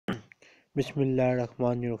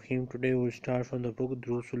Bismillahirrahmanirrahim. Today we'll start from the book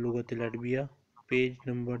Duroos Lughatil Arabiyyah, page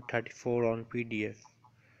number 34 on PDF.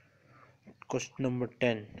 Question number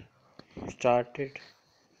 10. Started.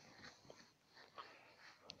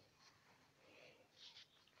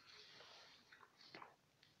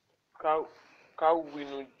 كون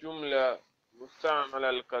الجملة مستعمل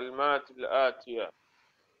الكلمات الآتية: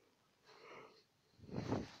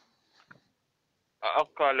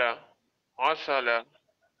 أكل، غسل،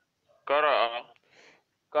 قرأ،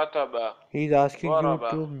 كتب، He's asking you ضرب.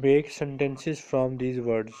 to make sentences from these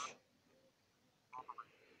words.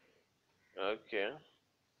 Okay.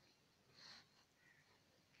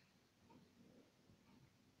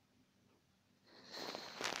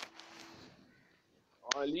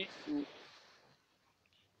 علي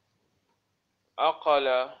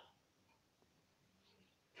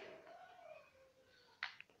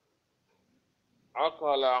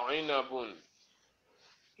أكل عنب.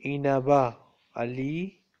 Inaba.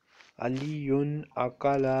 Aliyun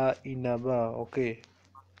akala inaba. Okay.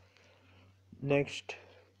 Next.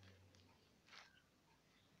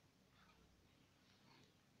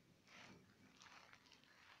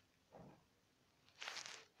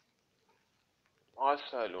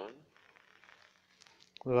 غسل،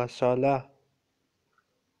 Ghasala.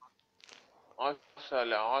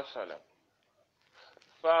 غسل.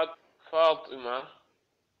 فاطمة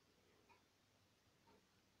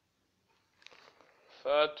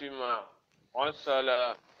غسل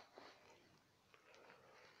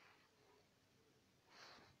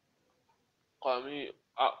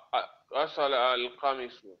غسل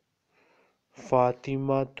القميص.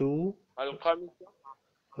 Fatimatu القميص.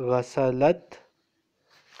 ghasalat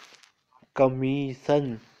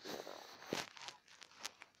kamisan.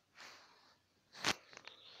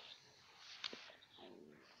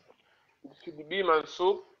 It should be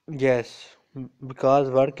منصوب. Yes, because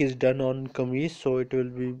work is done on kameez, so it will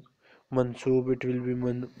be mansoob, it will be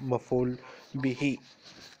maful bihi.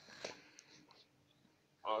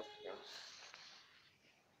 Okay.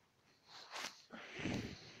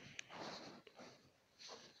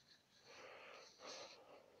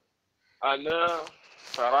 أنا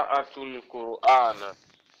قرأت القرآن.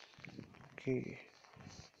 Okay.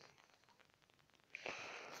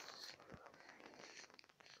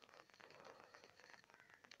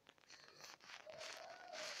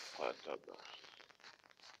 كتب.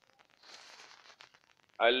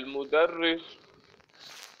 المدرس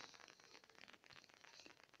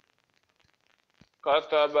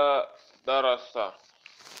كتب درس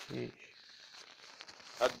Okay.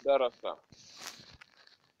 الدرس.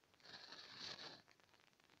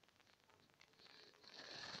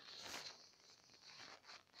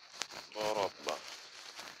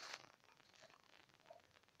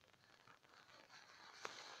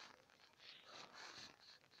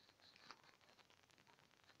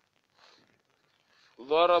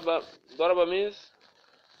 ضرب. ضرب means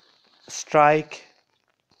Strike,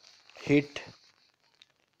 hit,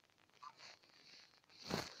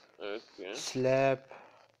 okay. slap,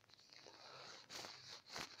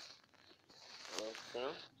 Okay.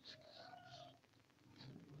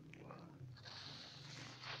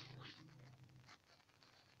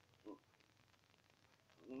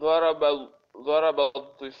 ضرب ضرب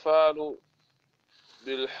الطفل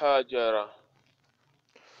بالحجرة.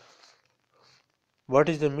 What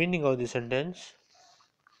is the meaning of the sentence?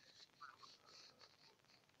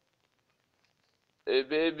 A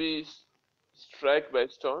baby struck by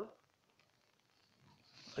stone.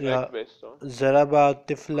 Yeah, Struck by stone. Zaraba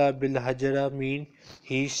Tifla bil Hajara mean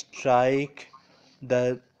he strike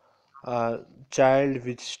the uh, child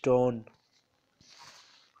with stone.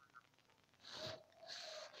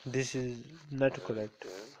 This is not correct.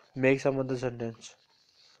 Okay. Make some other sentence.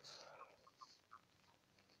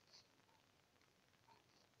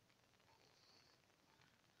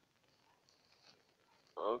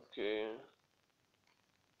 Okay.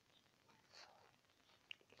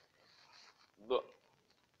 ض-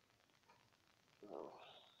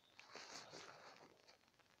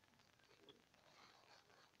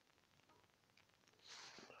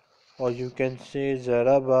 Or you can say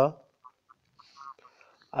Zaraba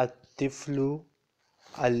At-Tiflu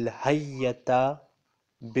Al-Hayyata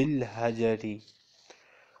Bil-Hajari.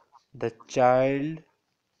 The child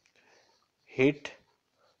hit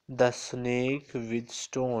the snake with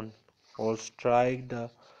stone, or strike the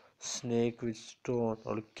snake with stone,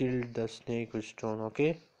 or killed the snake with stone.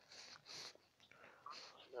 Okay.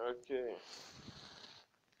 Okay.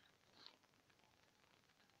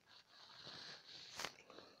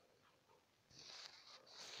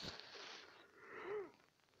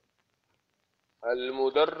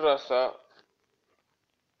 المدرس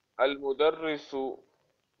المدرس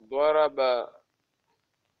ضرب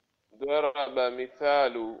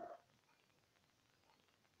مثال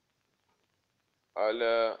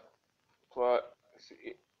على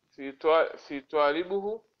في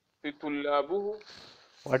طالبه في طلابه.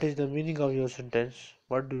 What is the meaning of your sentence?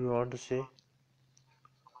 What do you want to say?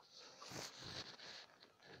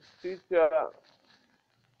 Teacher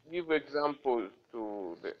give example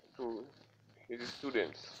to his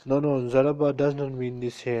students. No, Zaraba does not mean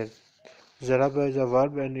this here. Zaraba is a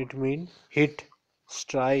verb and it means hit,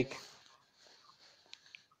 strike.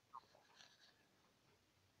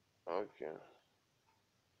 Okay.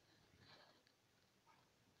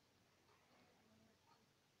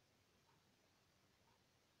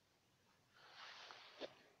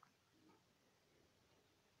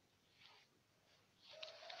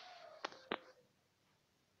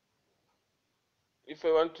 If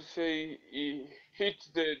I want to say he hit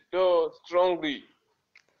the door strongly,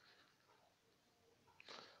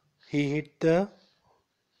 He hit the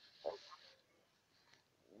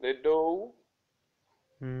door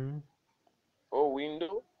hmm, or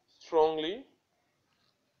window strongly,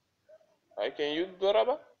 I can use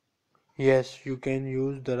Doraba. yes, you can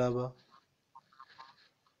use Daraba.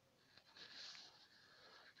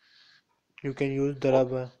 You can use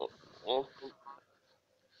Daraba.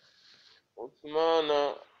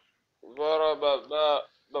 عثمان ضرب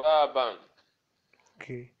بابا.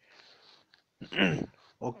 Okay.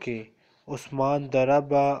 Okay. Usman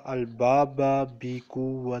Daraba al-Baba bi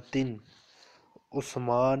quwwatin.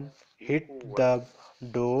 Usman hit بقوة. the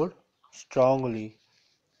door strongly.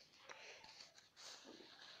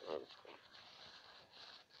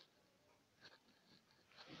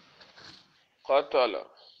 قتل.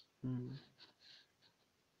 Hmm.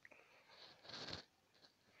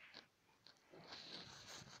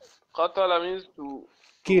 قتل means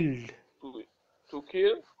Killed. to to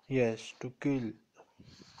kill. Yes, to kill.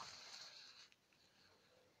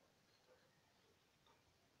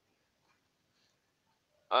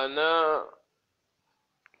 أنا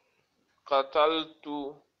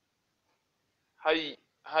قتلت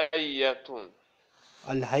حية.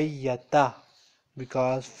 Al-Hayyata.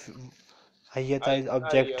 Because Hayyata is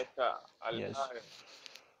object. الحية. Yes. الحية.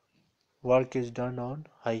 Work is done on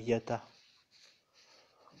Hayyata.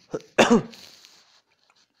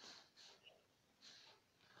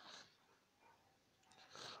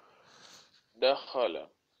 دخل.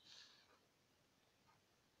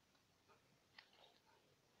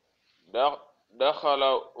 دخل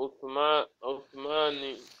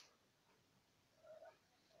عثمان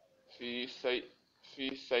في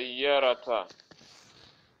في سيارة.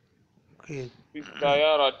 Okay. في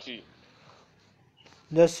السيارة.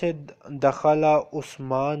 Just say Dakhala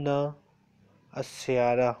Usmana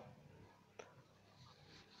As-Siyara.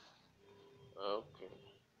 Okay.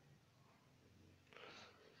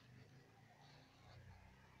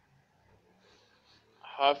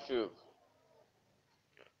 حافظ.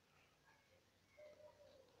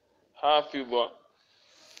 حافظ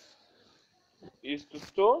is to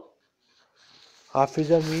store.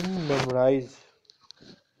 Hafiza mean memorize.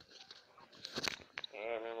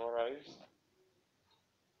 Memorize.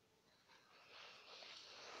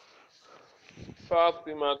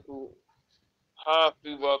 فاطمة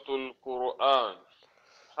حافظة القرآن.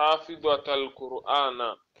 حافظة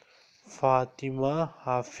القرآن. Fatima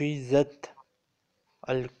Hafizat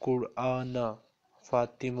Al-Qur'ana.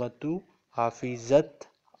 Fatimatu Hafizat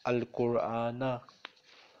Al-Qur'ana.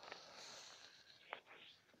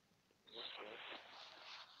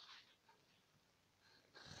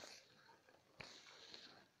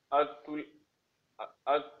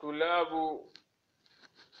 الطلاب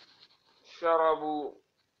شربوا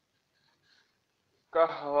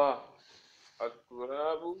قهوة.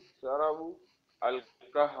 الطلاب شربوا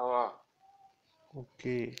القهوة.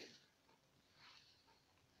 Okay.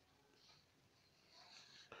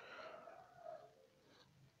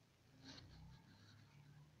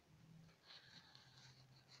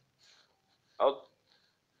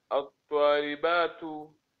 الطالبات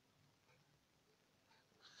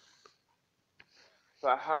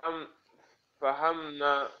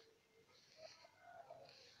فهمنا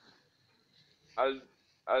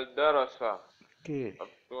الدرس. Okay.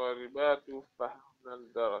 الطالبات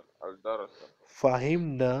فهمنا الدرس.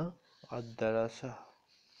 Fahimna Ad-Darasa.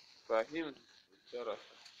 فهم الدرس.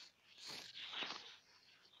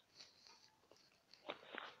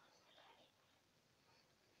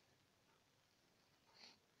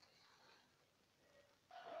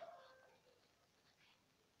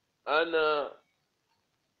 أنا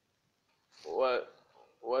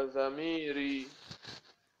وزميلي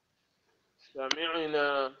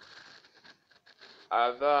سمعنا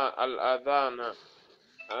الأذان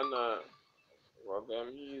أنا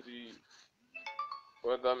وضميري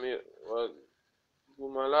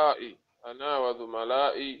وزملائي أنا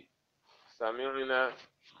وزملائي سمعنا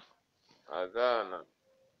أذانا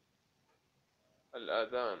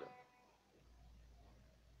الأذان.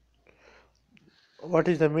 What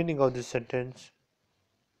is the meaning of this sentence?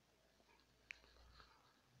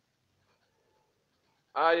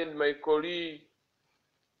 I and my colleague,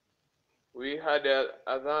 we had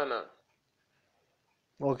Adhana.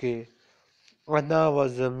 Okay. Ana wa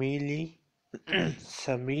zamili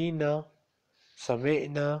samina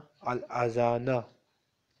sami'na al-azana.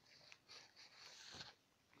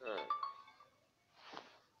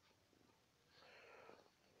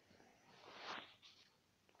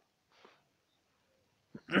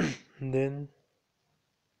 Then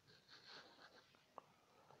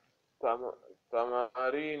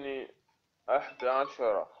تمارين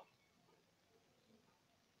 11.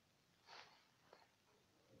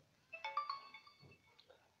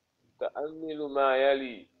 تأمل ما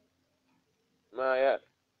يلي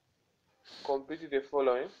complete the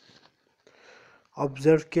following.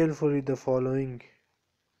 observe carefully the following.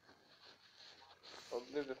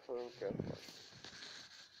 Complete the following carefully.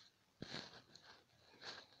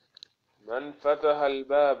 من فتح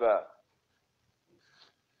الباب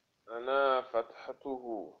أنا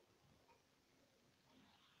فتحته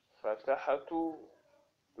فتحت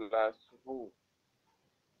 +هو.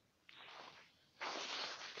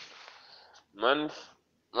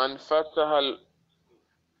 من فتح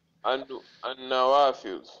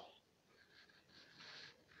النوافذ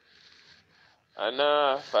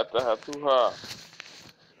أنا فتحتها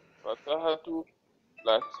فتحت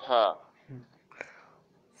 +ها.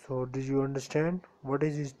 So did you understand what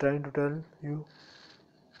is he trying to tell you?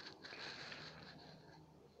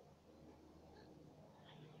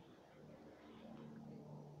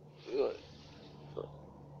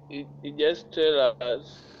 It just tells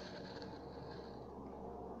us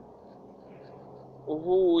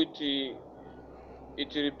who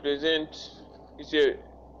it represents. It's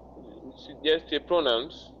just a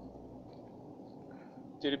pronouns.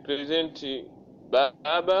 It represents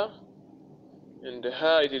Baba, and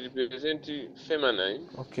Ha it represents feminine.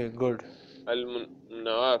 Okay, good.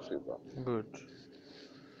 Al-Nawafida. Good.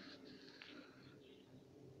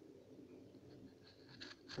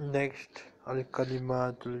 Next,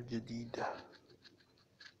 al-kalimatul jadida.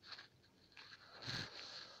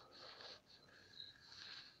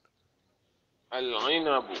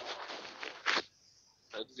 Al-Inabu,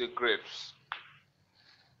 that's the grapes.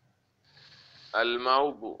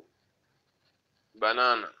 Al-Maubu,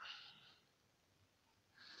 banana.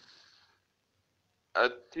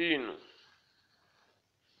 At-Tinu,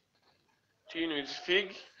 Tinu is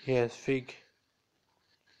fig. Yes, fig.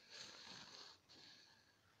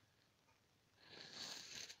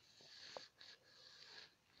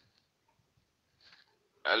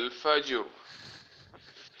 Al-Fajr,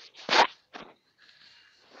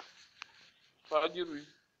 Fajr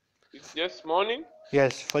is just morning.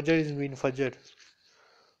 Yes, fajr is mean fajr.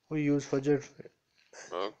 We use fajr.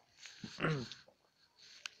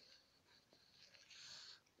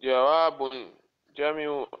 Jawabun,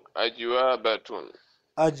 Jamiu Ajwabatun.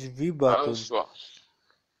 Ajwibatun. Answer.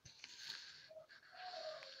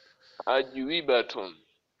 Ajwibatun.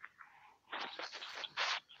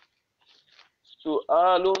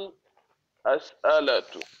 Su'alun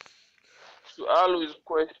as'alatu. Su'alu is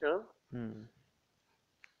question.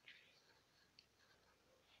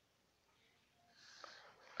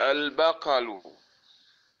 Al-Baqalu.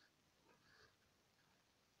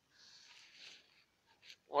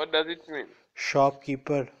 What does it mean?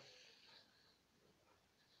 Shopkeeper.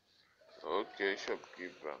 Okay,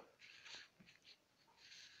 shopkeeper.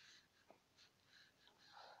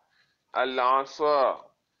 Al-Asa.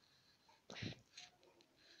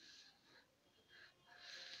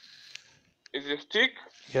 Is a stick?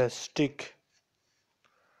 Yes, stick.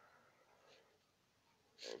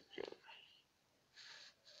 Okay.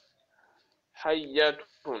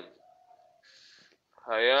 Hayyatun.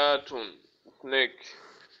 Hayatun. Snake.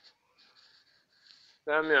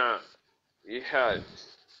 Sami'a. He had.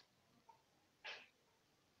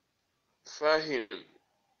 Fahim.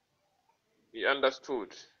 He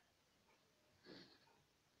understood.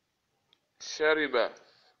 Shariba.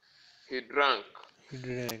 He drank. He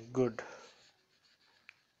drank. Good.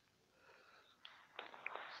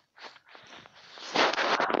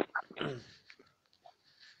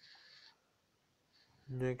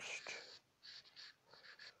 Next.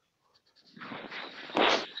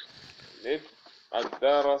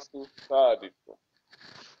 Ad-Darasu Sadiq.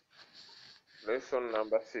 Lesson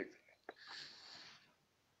number 6.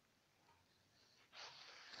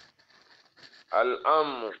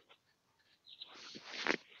 الأمر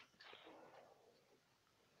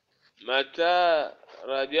متى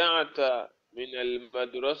رجعت من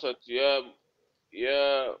المدرسة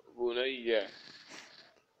يا بني؟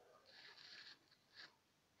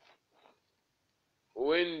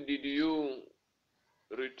 When did you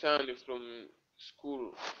return from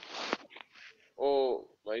school, oh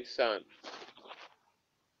my son?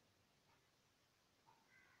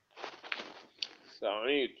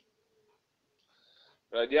 سعيد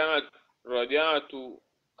رجعت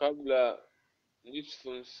قبل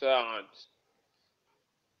نصف ساعة.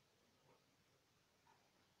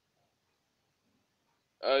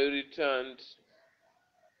 I returned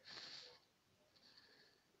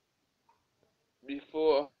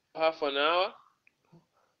before half an hour.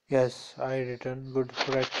 Yes, I returned. Good,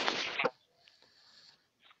 correct.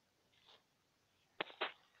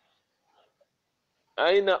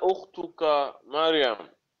 أين أختك مريم؟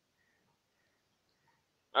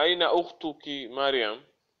 أين أختك مريم؟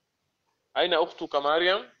 أين أختك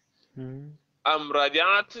مريم؟ أم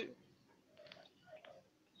رجعت؟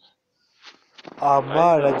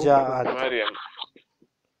 أما أين أختك رجعت. مريم؟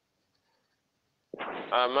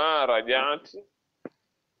 أما رجعت؟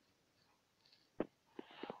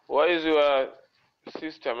 Where is your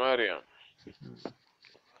sister Mariam?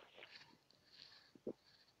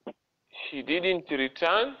 She didn't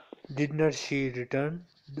return. Did not she return?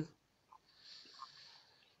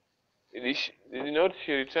 Did not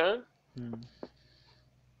she return?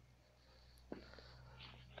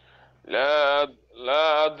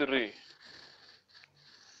 لا أدري.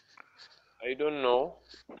 I don't know.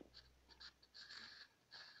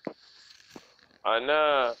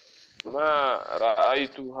 أنا ما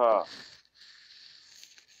رأيتها.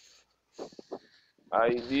 I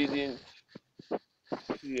didn't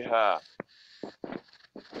see her.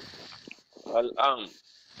 الآن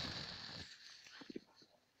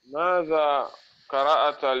ماذا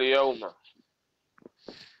قرأت اليوم؟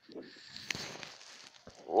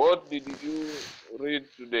 What did you read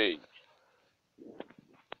today?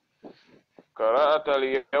 قرأت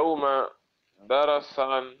اليوم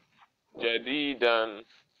درسا جديدا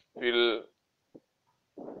في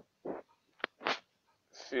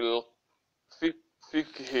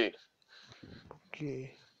الفقه.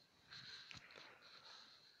 Okay.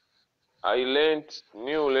 I learned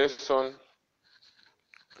new lesson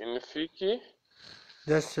in fiqh.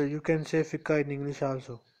 Just you can say fiqh in English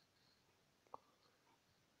also.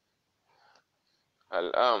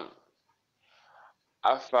 الآن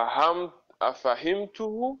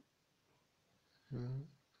أفهمته؟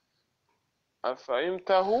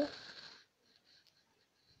 أفهمته؟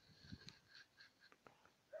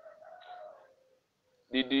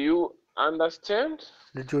 Did you understand?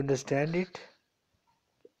 Did you understand it?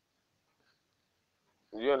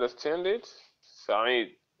 Did you understand it?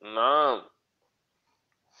 سعيد نعم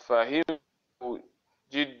فهمت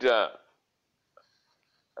جدا.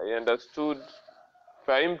 I understood.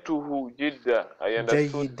 فهمته جدا. I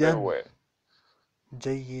understood very جيدا. well.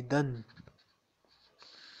 جيدا.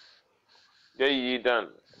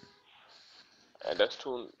 جيدا. I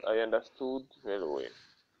understood very well.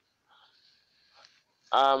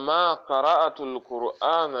 أما قرأت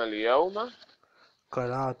القرآن اليوم؟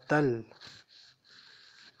 قرأت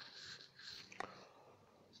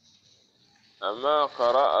أما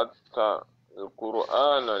قرأت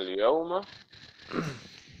القرآن اليوم؟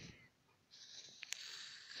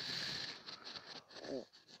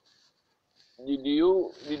 Did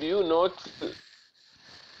you not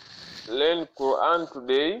learn Quran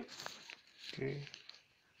today? Okay.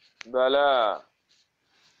 بلى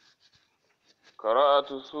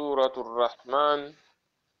قرأت سورة الرحمن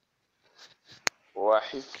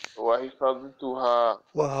وحفظتها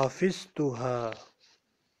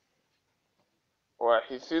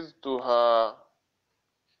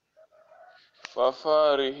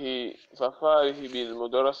ففاره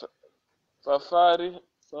بالمدرسة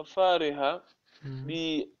ففارها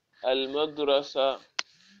بالمدرسة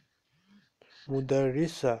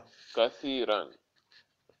مدرسة كثيرا.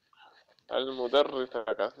 المدرسة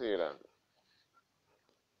كثيرا.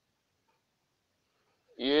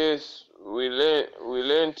 Yes, we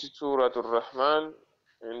learned Surah Al-Rahman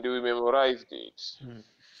and we memorized it.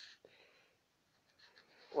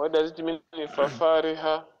 What does it mean?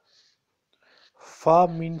 ففارها. Fa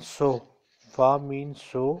means so. Fa means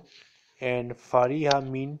so. And Fariha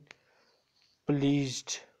mean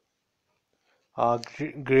pleased.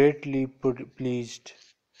 Greatly pleased.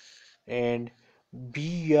 And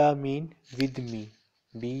Biya mean with me.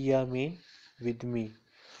 Biya mean with me.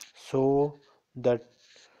 So that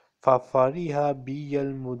Fafariha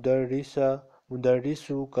biyal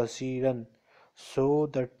mudarrisu kasiran. So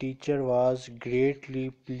the teacher was greatly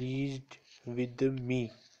pleased with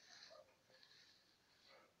me.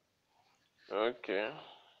 Okay.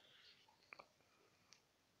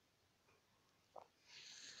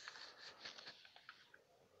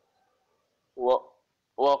 و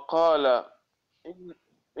وقال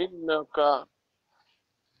إنك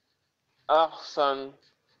أحسن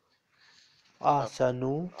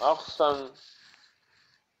Ahsanu أحسن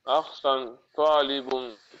أحسن طالب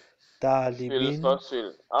في talibin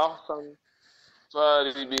الفصل أحسن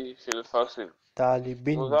طالب في الفصل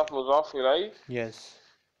talibin. مضاف إليه Yes.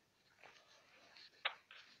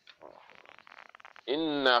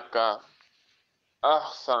 إنك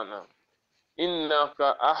أحسن إنك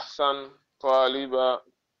أحسن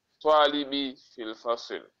طالبي في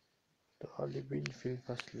الفصل Talibin fil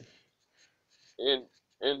fasli.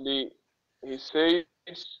 and he says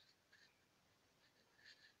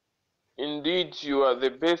indeed you are the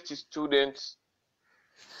best student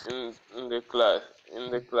in the class.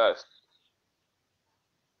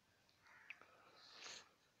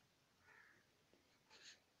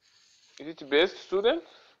 Is it best student?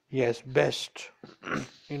 Yes, best.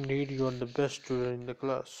 Indeed, you are the best student in the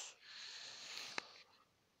class.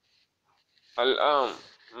 الآن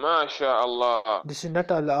ما شاء الله This is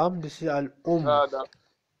not al-am, this is al-um. زاد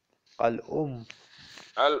Al-um.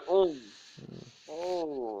 الأم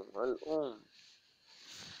أوه الأم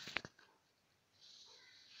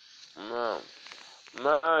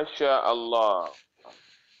ما شاء الله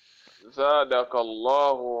زادك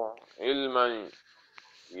الله علما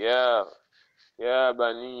يا يا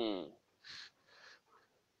بني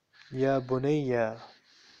Ya bunayya.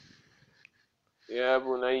 يا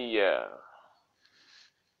بني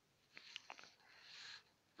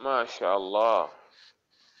ما شاء الله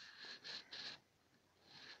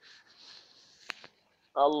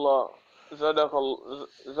الله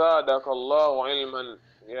زادك الله علما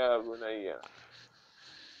يا بني.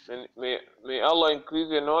 May Allah increase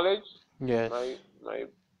your knowledge. Yes. My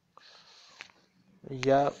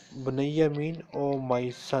Ya bunayya mean, oh my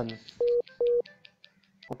son.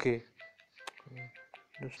 Okay.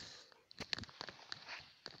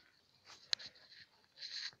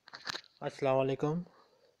 Assalamu alaikum.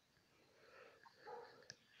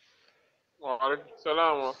 وعليكم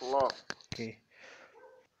السلام ورحمة الله. Okay.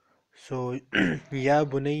 So, ya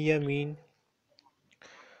bunayya mean,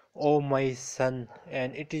 oh my son,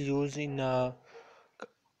 and it is used in a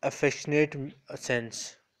affectionate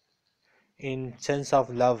sense, in sense of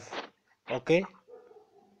love. Okay.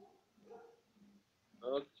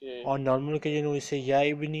 Okay. On normal occasion we say ya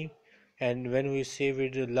ibni, and when we say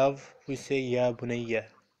with love we say ya bunayya.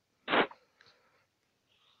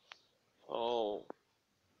 Oh,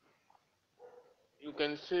 you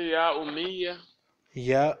can say ya ummiya,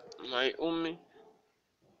 Ya, my ummi,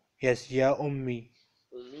 yes, ya ummi,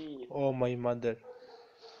 ummiya, oh my mother.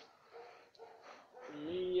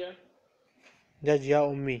 ummiya. That's ya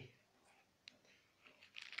ummi.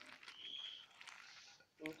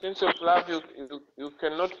 In sense of love, you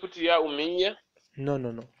cannot put ya ummiya. No,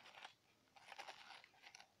 no, no.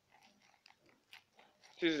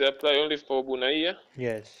 This is apply only for bunayya.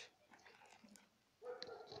 Yes.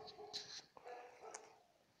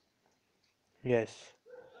 Yes.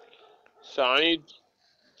 Sa'id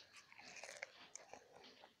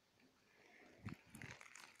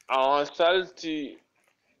awasalti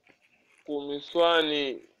kumiswani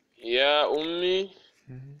ya ummi.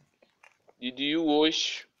 Mhm. Did you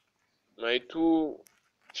wash my two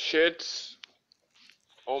shirts,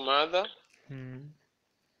 O mother? Mhm.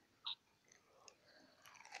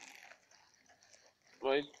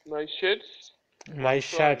 My shirts, My kumiswani,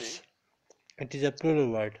 shirts. It is a plural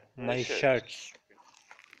word. my My shirts. shirts.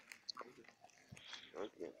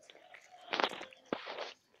 Okay.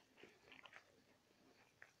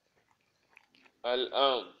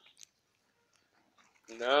 الآن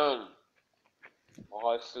نعم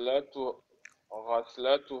غسلتها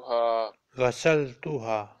غسلتها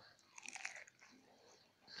غسلتها.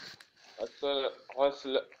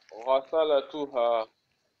 غسلتها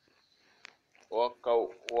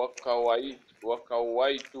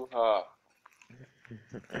وكويتها.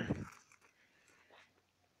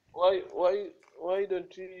 Why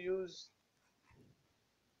don't you use?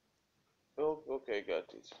 Oh, okay,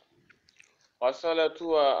 got it.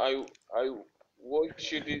 غسلتها I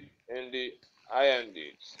washed it and ironed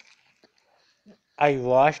it. I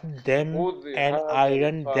washed them خذ and هذا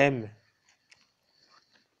ironed القميص. them.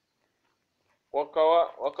 وكوا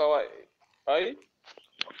I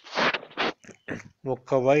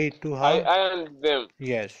وكويتها. ironed them.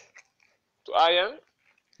 Yes. To iron,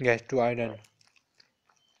 Yes, to iron.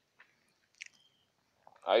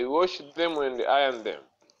 I wash them and iron them.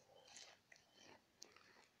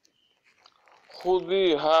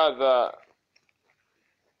 خذي هذا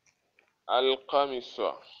القميص.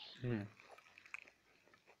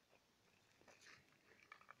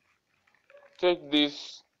 Take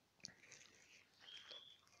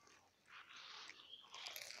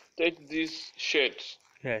this shirt.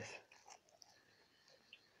 Yes.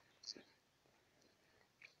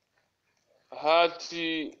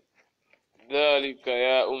 هاتي ذلك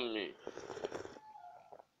يا أمي.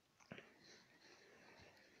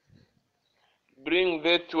 Bring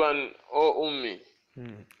that one, O Ummi.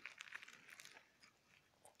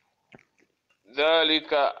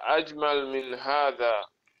 ذلك أجمل من هذا.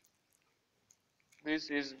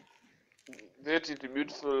 This is very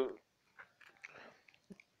beautiful.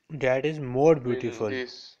 That is more beautiful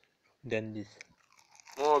than this.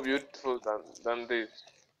 More beautiful than this.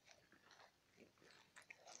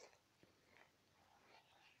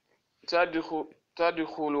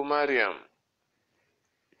 تدخل مريم.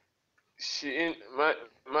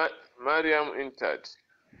 Maryam entered.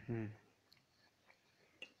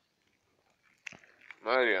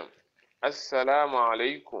 Maryam. السلام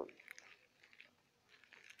عليكم.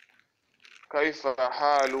 كيف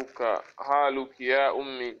حالك يا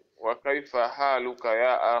أمي وكيف حالك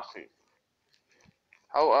يا أخي.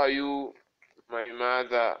 How are you, my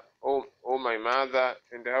mother, oh my mother,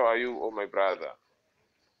 and how are you, oh my brother.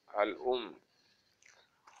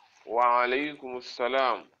 وعليكم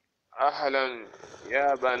السلام. أهلا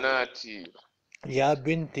يا بناتي. يا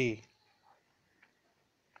بنتي.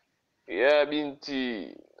 يا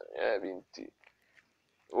بنتي.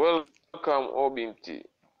 Welcome, oh بنتي.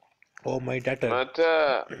 Oh my daughter.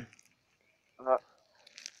 متى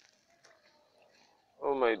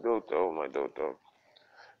Oh my daughter.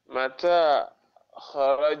 متى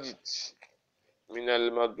خرجت من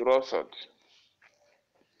المدرسة.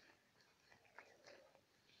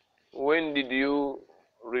 When did you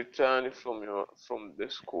return from the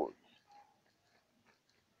school.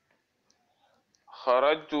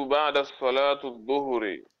 خرجت بعد صلاة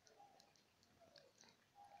الظهر.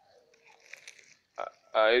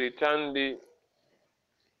 I returned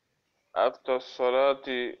after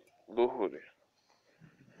صلاة الظهر.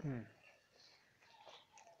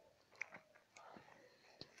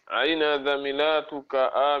 أين زميلاتك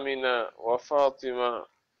آمنة وفاطمة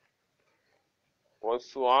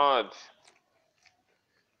وسعاد.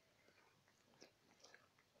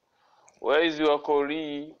 Where is your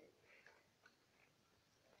colleague.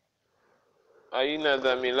 أين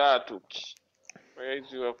زميلاتك. Where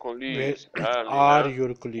is your colleagues. Where are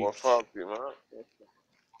your colleagues. وفاطمة.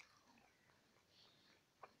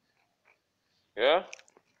 Yeah.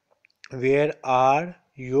 Where are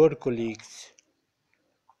your colleagues.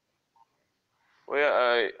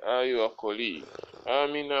 Where are your colleagues.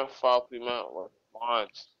 آمنة فاطمة وسعاد.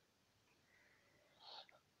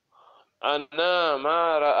 أنا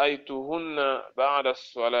ما رأيتهن بعد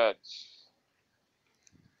الصلاة.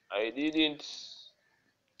 I didn't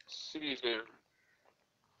see them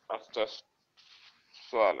after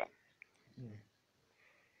Salah.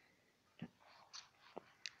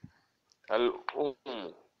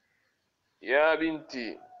 الأم. يا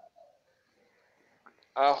بنتي.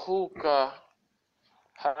 أخوك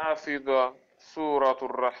حافظ سورة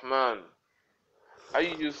الرحمن.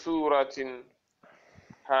 أي سورة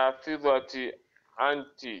حافظة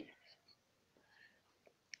أنت.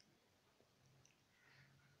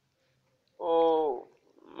 Oh,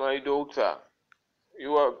 my daughter,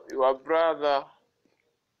 your brother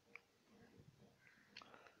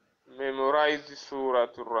memorized Surah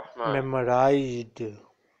Al-Rahman.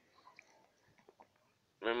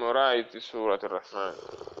 Memorized Surah Al-Rahman.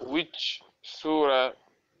 Which surah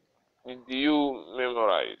did you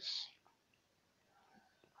memorize?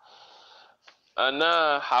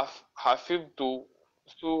 أنا حفظت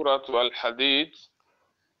سورة الحديد.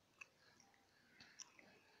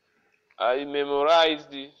 I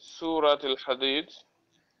memorized سورة الحديد.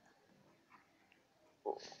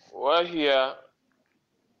 وهي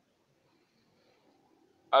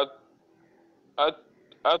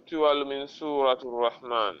أطول من سورة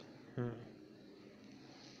الرحمن.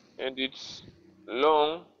 And it's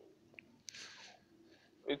long.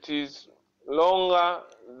 It is longer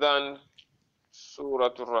than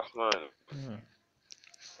Surah Al-Rahman.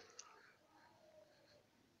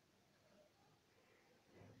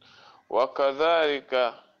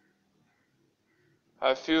 وكذلك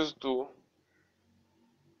حفظت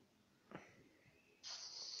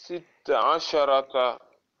 16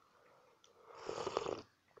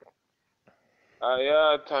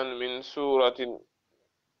 آيات من سورة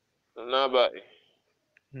النبأ.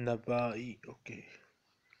 نبائي. Okay.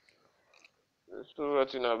 Surah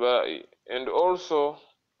Naba'i. And also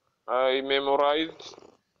I memorized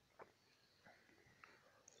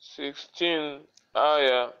 16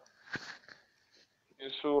 ayah in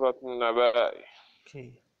Surah Naba'i.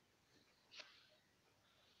 Okay.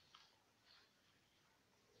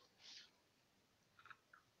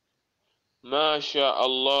 ما شاء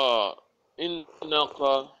الله إنك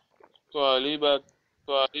طالبة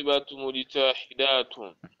مجتهدات.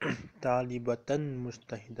 طالبة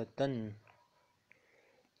مجتهدة.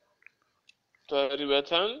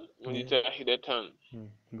 طالبة Yeah. مجتهدة.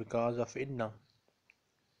 Because of inna.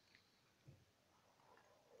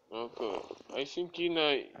 Okay. I think in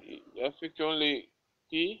affect only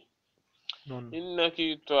key. No, no. إنك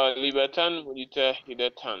طالبة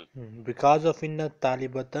مجتهدة. Because of inna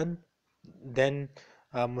talibatan, then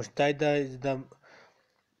mustahida is the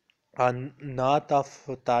naat of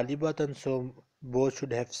talibatan, so both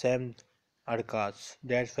should have same arkas.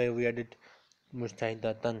 That's why we added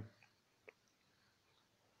mustahidatan.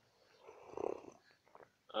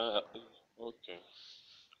 Okay.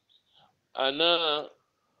 أنا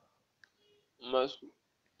مس-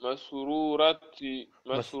 مسرورتي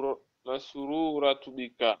Mas مسرورة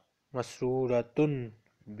بك. masruratun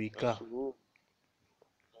bika. مسرور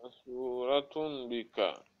مسرورة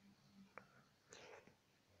بك.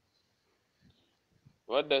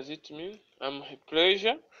 What does it mean? I'm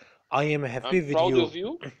pleasure. I am happy I'm with proud you. of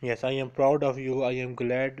you. Yes, I am proud of you. I am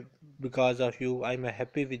glad because of you. I am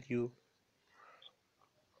happy with you.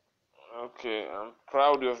 Okay, I'm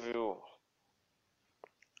proud of you.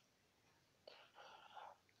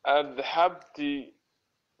 أذهبت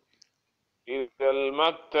إلى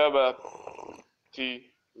المكتبة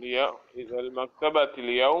إلى المكتبة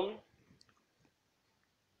اليوم.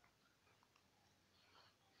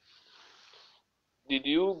 Did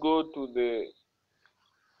you go to the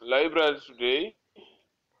library today?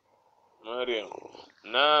 Mariam.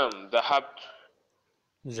 نعم ذهبت.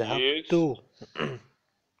 Yes. Zahabtu.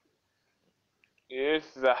 Yes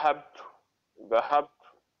ذهبت. ذهبت.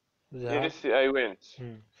 Zahab. Yes I went.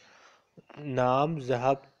 Naam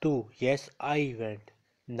zahabtu. Yes, I went.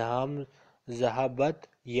 Naam zahabat.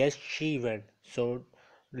 Yes, she went. So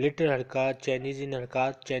little harkat changes in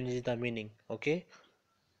harkat changes the meaning. Okay.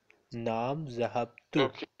 Naam zahabtu.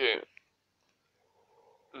 Okay.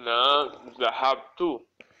 نعم ذهبت.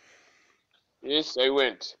 Yes I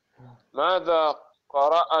went. ماذا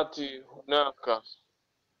قرأت هناك?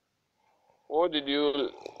 What did you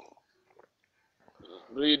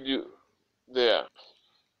read there?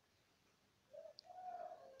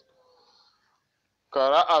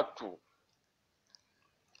 قرأت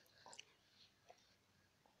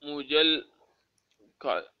مجل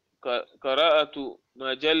قرأت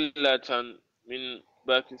مجلة من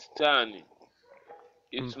باكستان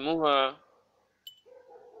Hmm. اسمها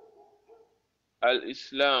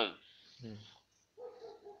الإسلام.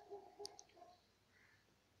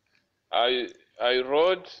 I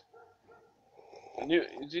wrote.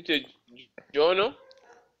 Is it a journal?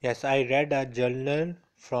 Yes, I read a journal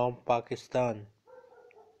from Pakistan.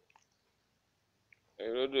 I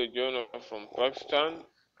wrote a journal from Pakistan.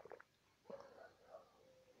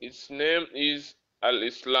 Its name is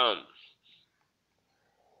Al-Islam.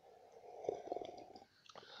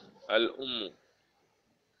 Al-Umm.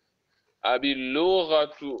 أبي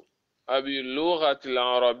اللغة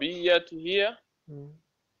العربية هي.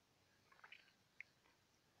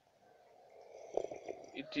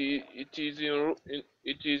 It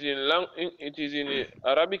is in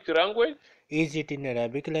Arabic language. Is it in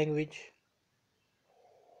Arabic language?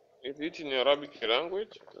 Is it in Arabic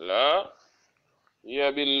language? لا.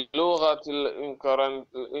 هي باللغة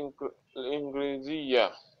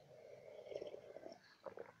الإنجليزية.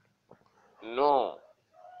 No,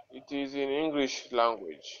 it is in English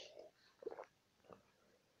language.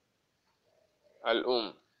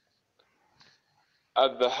 الأم.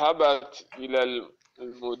 ذهبت إلى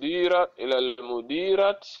المديرة.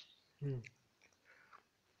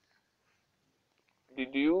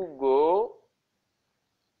 Did you go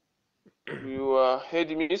to your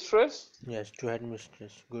headmistress? Yes, to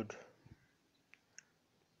headmistress. Good.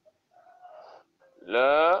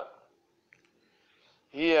 لا.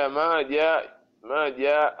 هي ما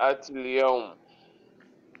جاءت اليوم.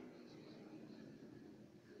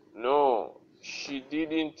 No, she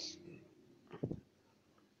didn't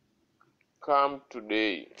come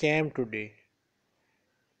today. Came today.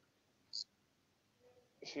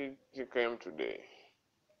 She came today.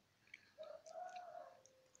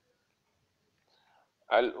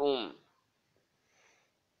 الأم.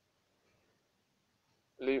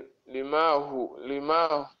 لما هو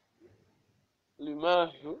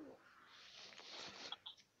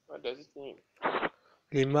What does it mean?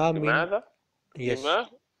 Lima mean لماذا؟ yes, لما؟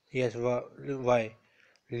 yes. Why?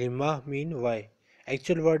 Lima mean why.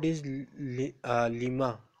 Actual word is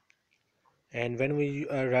lima, and when we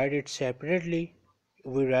write it separately,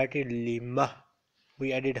 we write it lima.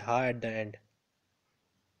 We added ha at the end.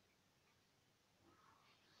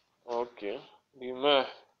 Okay. لما.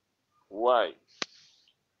 Why?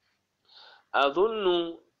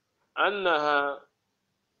 أظن أنها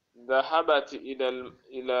ذهبت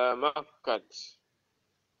إلى مكة.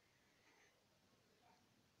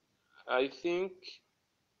 I think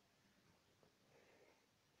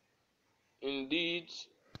indeed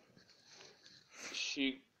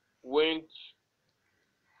she went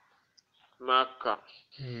Makkah.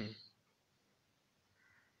 Hmm.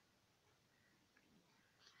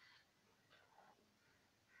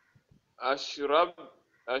 أشرب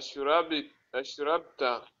أشربت أشربت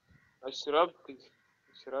أشربت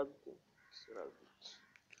أشربت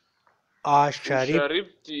Asharib,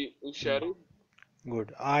 أشربت أشربت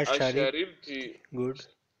good. Asharib, أشربت good.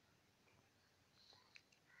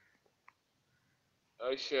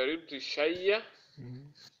 أشربت شاي.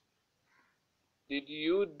 Hmm. Did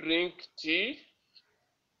you drink tea?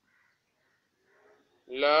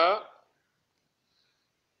 لا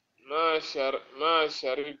ما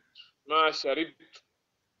شربت.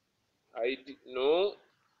 No,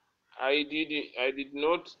 I did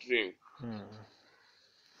not drink. Hmm.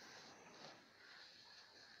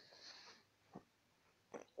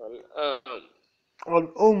 الآن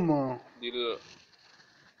الأم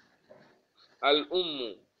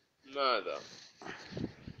الأم ماذا؟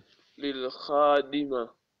 للخادمة.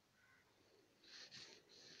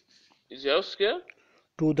 إجازة؟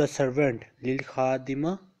 to the servant. Lil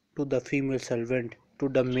khadima, to the female servant. To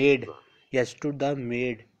the maid. Yes, to the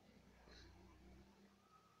maid.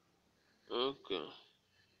 Okay.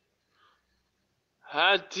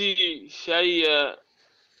 هاتي شاي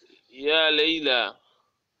يا ليلى.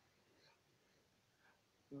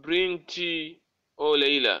 Bring tea, O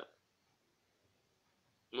ليلى.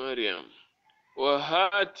 مريم.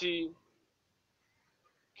 وهاتي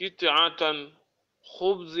قطعة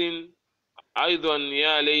خبز أيضا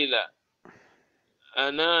يا ليلى.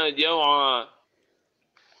 أنا جوعان.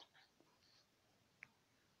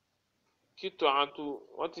 قطعة.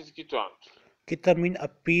 What is قطعة? Kita mean a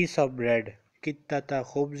piece of bread. Kita ta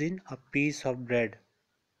khubzin, a piece of bread.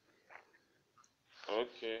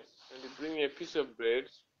 Okay. And you bring a piece of bread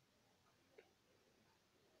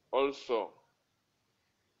also.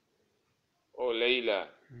 Oh, Layla,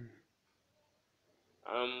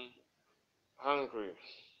 I'm hungry.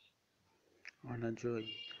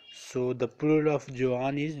 So the plural of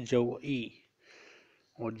Joan is Jo'i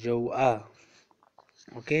or Jo'a.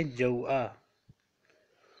 Okay, Jo'a.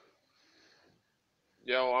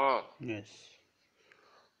 جوعان. Yes.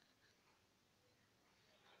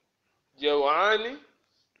 جوعان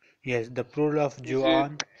Yes, the plural of is it?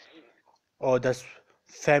 Joan or the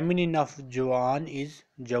feminine of Joan is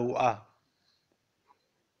Jo'a.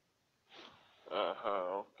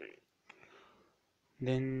 Okay.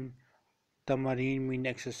 Then Tamarin mean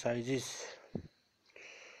exercises.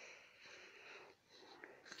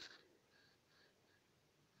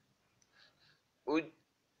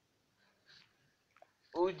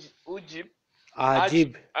 Uj, Ujib.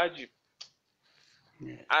 Ajib. Ajib.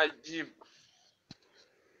 Yes. Ajib.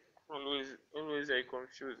 Always I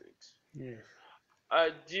confuse it. Yes.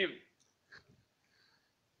 أجب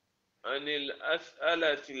عن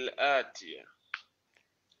الأسئلة الآتية.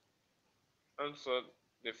 Answer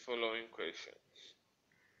the following questions.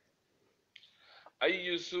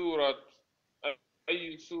 أي سورة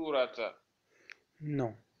أي سورة.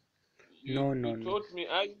 No. You No, no, you no. taught me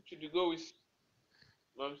I should go with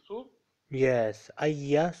Mansub. Yes.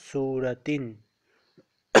 Ayya suratin.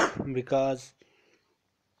 Because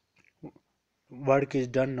work is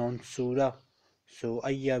done on surah. So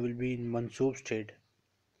Ayya will be in Mansoob state.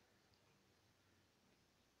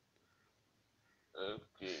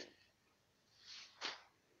 Okay.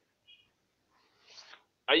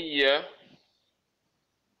 أي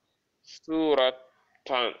سورة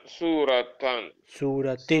Suratin.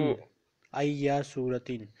 سور Ayya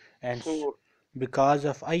suratin. And سور because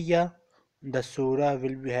of Ayya, the surah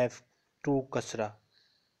will have two kasra.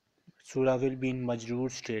 Surah will be in Majroor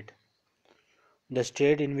state. The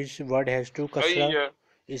state in which word has two kasra أي.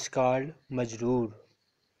 is called Majroor.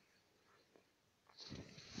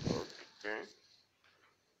 Okay.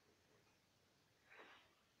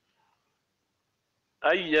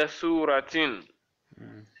 أي سورة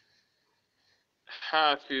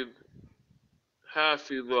حافظ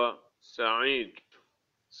حافظ سعيد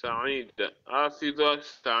حافظ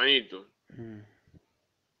سعيد. Hmm.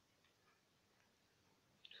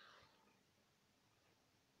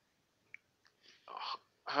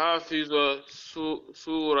 حافظ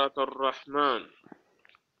سورة الرحمن.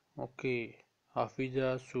 Okay.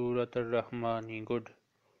 Hafiza Surat Ar-Rahmani. Good.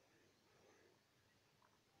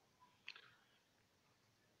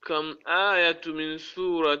 كم آية من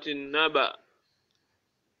سورة النبأ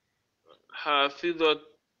حافظة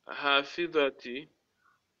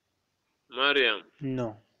مريم.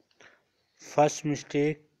 No. First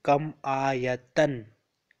mistake. Kam ayatan.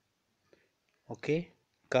 Okay.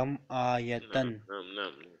 Kam نعم ayatan. نعم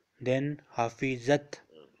نعم. Then Hafizat.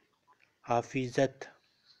 Hafizat.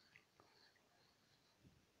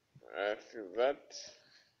 حافظة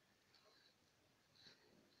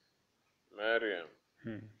مريم.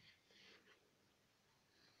 Hmm.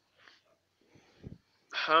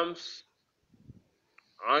 خمس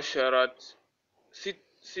عشرة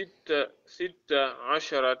ستة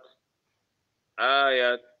عشرة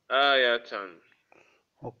آية.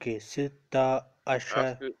 Okay. Sitta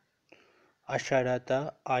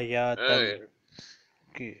Asharata Ayatan. آية.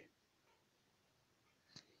 Okay.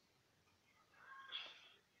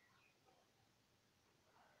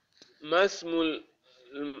 ما اسم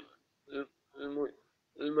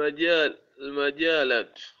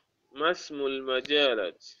المجالات؟ ما اسم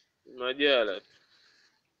المجالات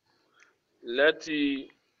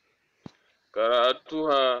التي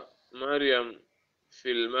قرأتها مريم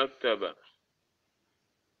في المكتبة؟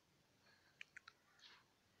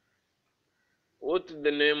 What is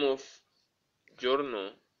the name of journal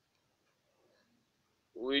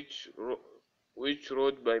which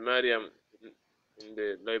wrote by Mariam in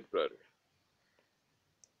the library?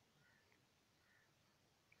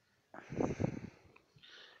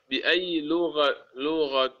 بأي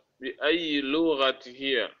لغة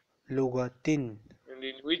هي؟ Lugatin. And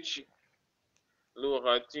in which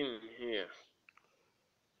لغة هي?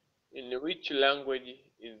 In which language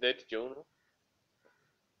is that journal?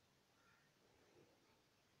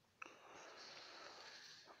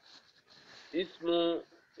 اسم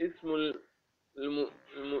اسم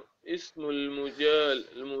اسم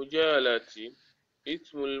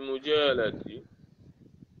المجالة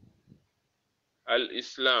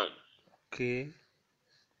الإسلام. Okay.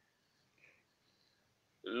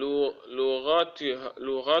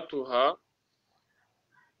 لغتها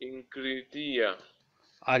إنجليزية.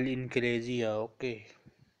 Al-Inkrezia. Okay.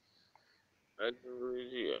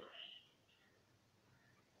 الإنجليزية.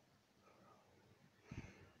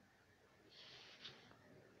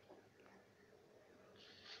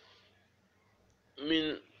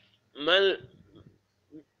 من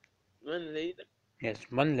من ليلى. Yes.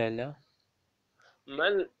 Man Laila.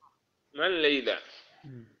 من ليلى.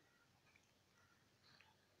 Hmm.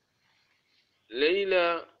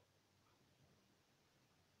 ليلى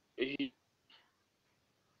هي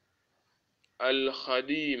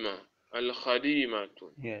الخديمة.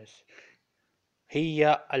 Yes. Hiya هي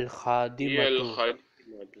al-Khadimatu.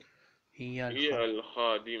 الخديمة. Hiya هي al-Khadimatu.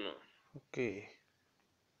 الخادمة. Okay.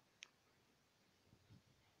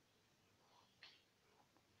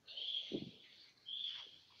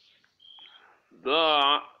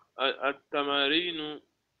 ضاع التمارين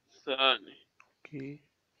الثاني. Okay.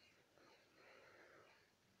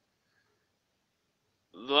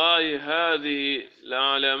 ضع هذه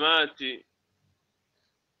العلامات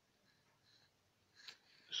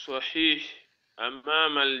صحيح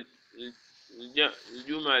أمام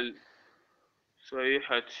الجمل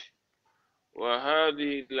صحيحة،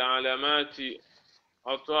 وهذه العلامات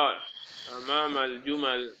خطأ أمام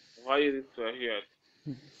الجمل غير صحيحة.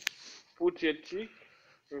 Put a tick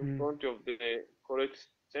in Hmm. front of the correct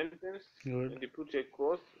sentence Good. and put a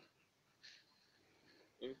cross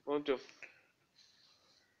in front of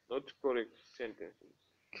not correct sentences.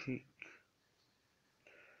 Okay.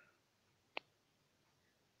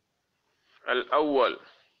 الأول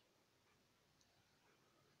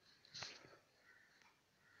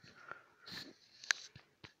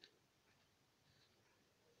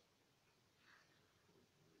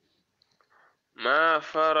ما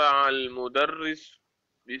فرع المدرس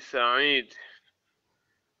بسعيد.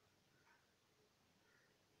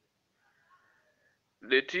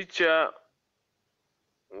 The teacher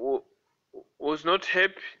was not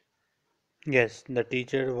happy Yes, the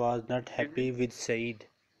teacher was not happy with Said.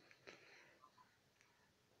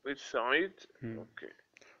 with Said. Hmm. Okay,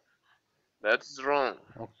 that's wrong.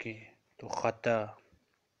 Okay. To khata.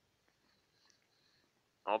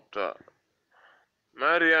 After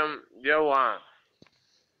مريم جوعان.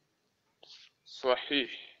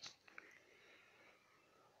 صحيح.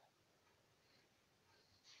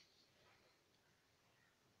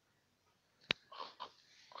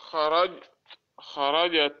 خرج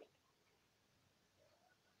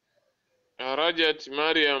خرجت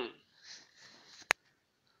مريم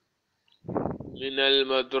من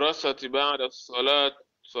المدرسة بعد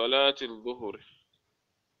صلاة الظهر.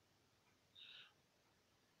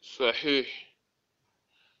 صحيح.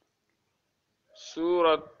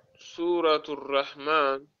 سورة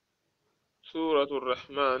الرحمن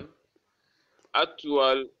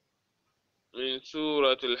أطول من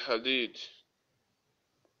سورة الحديد.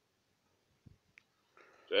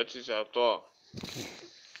 That is عطاء.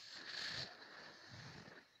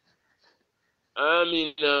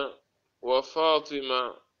 آمنة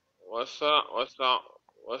وفاطمة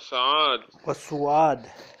وسعاد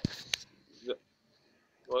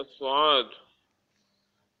وسعاد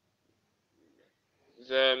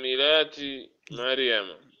زاملات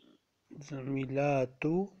مريم. زميلات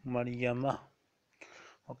مريم.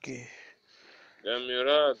 Okay.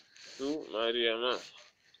 زاملات مريم.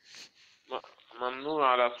 ممنوع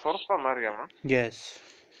على الصرف مريم. Yes.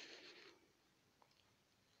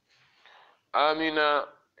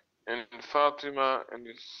 آمنة and فاطمة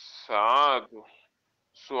and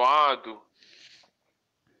سعاد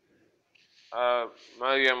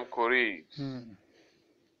مريم كوري.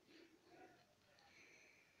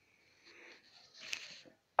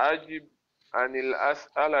 أجب عن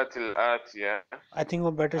الأسئلة الآتية. I think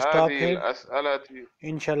we better stop هذه here. الأسئلة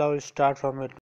Inshallah, we'll start from it.